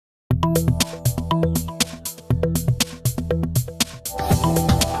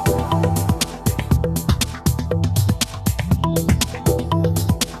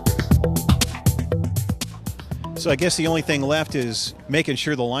So I guess the only thing left is making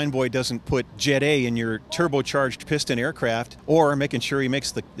sure the line boy doesn't put Jet A in your turbocharged piston aircraft, or making sure he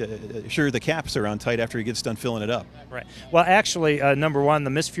makes sure the caps are on tight after he gets done filling it up. Right. Well, actually, number one, the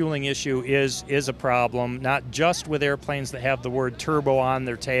misfueling issue is a problem, not just with airplanes that have the word turbo on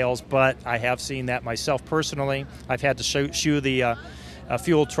their tails, but I have seen that myself personally. I've had to shoo the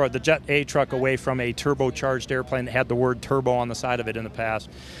fuel truck, the Jet A truck, away from a turbocharged airplane that had the word turbo on the side of it in the past.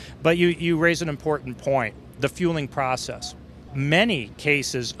 But you raise an important point. The fueling process. Many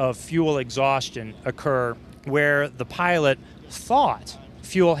cases of fuel exhaustion occur where the pilot thought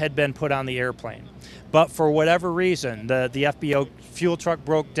fuel had been put on the airplane, but for whatever reason, the FBO fuel truck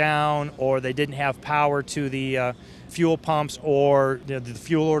broke down, or they didn't have power to the fuel pumps, or the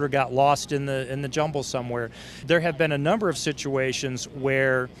fuel order got lost in the jumble somewhere. There have been a number of situations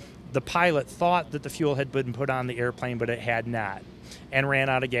where the pilot thought that the fuel had been put on the airplane, but it had not, and ran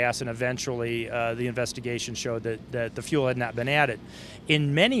out of gas, and eventually the investigation showed that the fuel had not been added.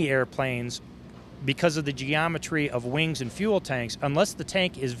 In many airplanes, because of the geometry of wings and fuel tanks, unless the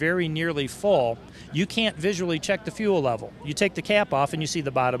tank is very nearly full, you can't visually check the fuel level. You take the cap off and you see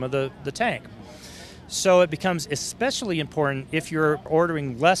the bottom of the tank. So it becomes especially important, if you're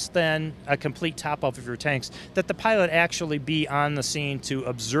ordering less than a complete top-off of your tanks, that the pilot actually be on the scene to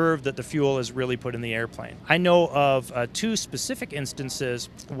observe that the fuel is really put in the airplane. I know of two specific instances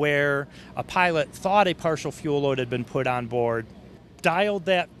where a pilot thought a partial fuel load had been put on board, dialed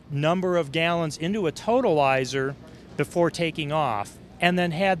that number of gallons into a totalizer before taking off, and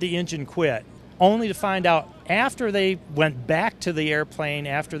then had the engine quit, only to find out after they went back to the airplane,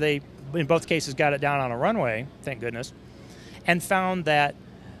 after they in both cases got it down on a runway, thank goodness, and found that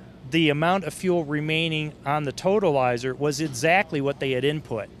the amount of fuel remaining on the totalizer was exactly what they had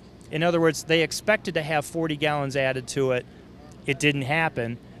input. In other words, they expected to have 40 gallons added to it. It didn't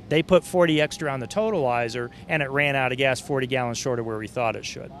happen. They put 40 extra on the totalizer, and it ran out of gas 40 gallons short of where we thought it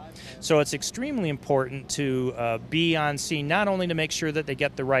should. So it's extremely important to be on scene, not only to make sure that they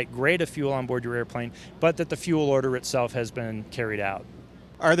get the right grade of fuel on board your airplane, but that the fuel order itself has been carried out.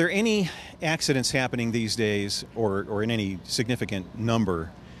 Are there any accidents happening these days, or in any significant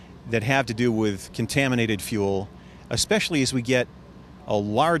number, that have to do with contaminated fuel, especially as we get a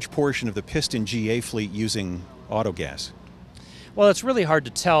large portion of the piston GA fleet using autogas? Well, it's really hard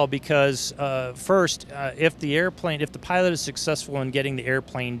to tell because first, if the pilot is successful in getting the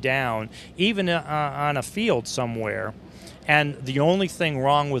airplane down, even on a field somewhere, and the only thing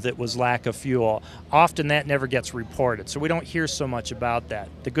wrong with it was lack of fuel, often that never gets reported, so we don't hear so much about that.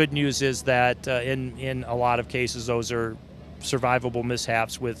 The good news is that in a lot of cases those are survivable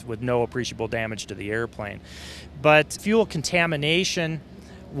mishaps with no appreciable damage to the airplane. But fuel contamination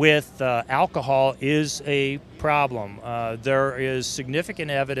with alcohol is a problem. There is significant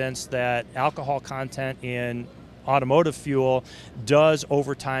evidence that alcohol content in automotive fuel does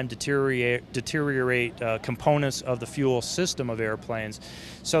over time deteriorate components of the fuel system of airplanes.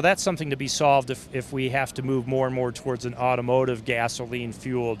 So that's something to be solved if we have to move more and more towards an automotive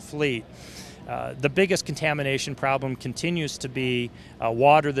gasoline-fueled fleet. The biggest contamination problem continues to be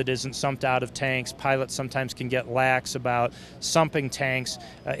water that isn't sumped out of tanks. Pilots sometimes can get lax about sumping tanks.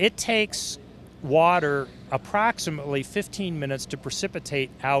 It takes water approximately 15 minutes to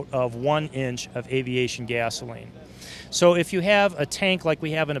precipitate out of 1 inch of aviation gasoline. So if you have a tank like we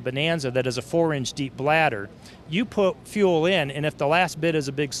have in a Bonanza that is a 4-inch deep bladder, you put fuel in, and if the last bit is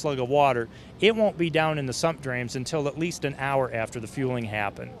a big slug of water, it won't be down in the sump drains until at least an hour after the fueling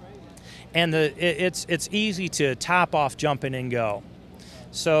happened. And it's easy to top off, jump in, and go.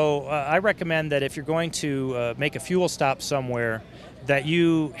 So I recommend that if you're going to make a fuel stop somewhere, that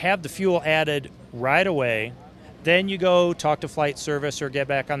you have the fuel added right away. Then you go talk to flight service or get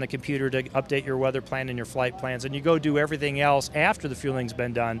back on the computer to update your weather plan and your flight plans, and you go do everything else after the fueling's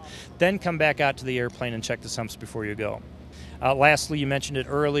been done. Then come back out to the airplane and check the sumps before you go. Lastly, you mentioned it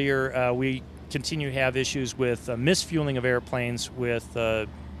earlier, we continue to have issues with misfueling of airplanes with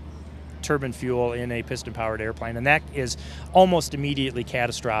turbine fuel in a piston-powered airplane, and that is almost immediately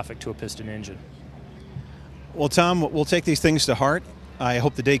catastrophic to a piston engine. Well, Tom, we'll take these things to heart. I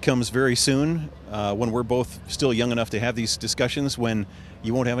hope the day comes very soon when we're both still young enough to have these discussions, when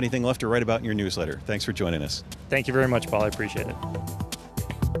you won't have anything left to write about in your newsletter. Thanks for joining us. Thank you very much, Paul. I appreciate it.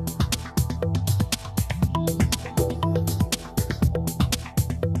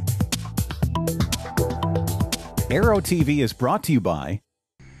 Aero-TV is brought to you by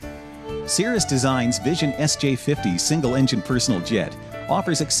Cirrus Design's Vision SJ50 single-engine personal jet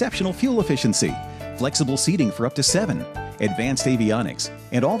offers exceptional fuel efficiency, flexible seating for up to 7, advanced avionics,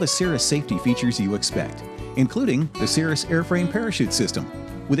 and all the Cirrus safety features you expect, including the Cirrus airframe parachute system.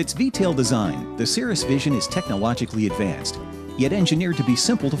 With its V-tail design, the Cirrus Vision is technologically advanced, yet engineered to be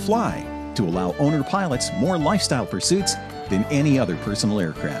simple to fly, to allow owner pilots more lifestyle pursuits than any other personal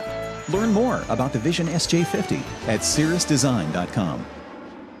aircraft. Learn more about the Vision SJ50 at cirrusdesign.com.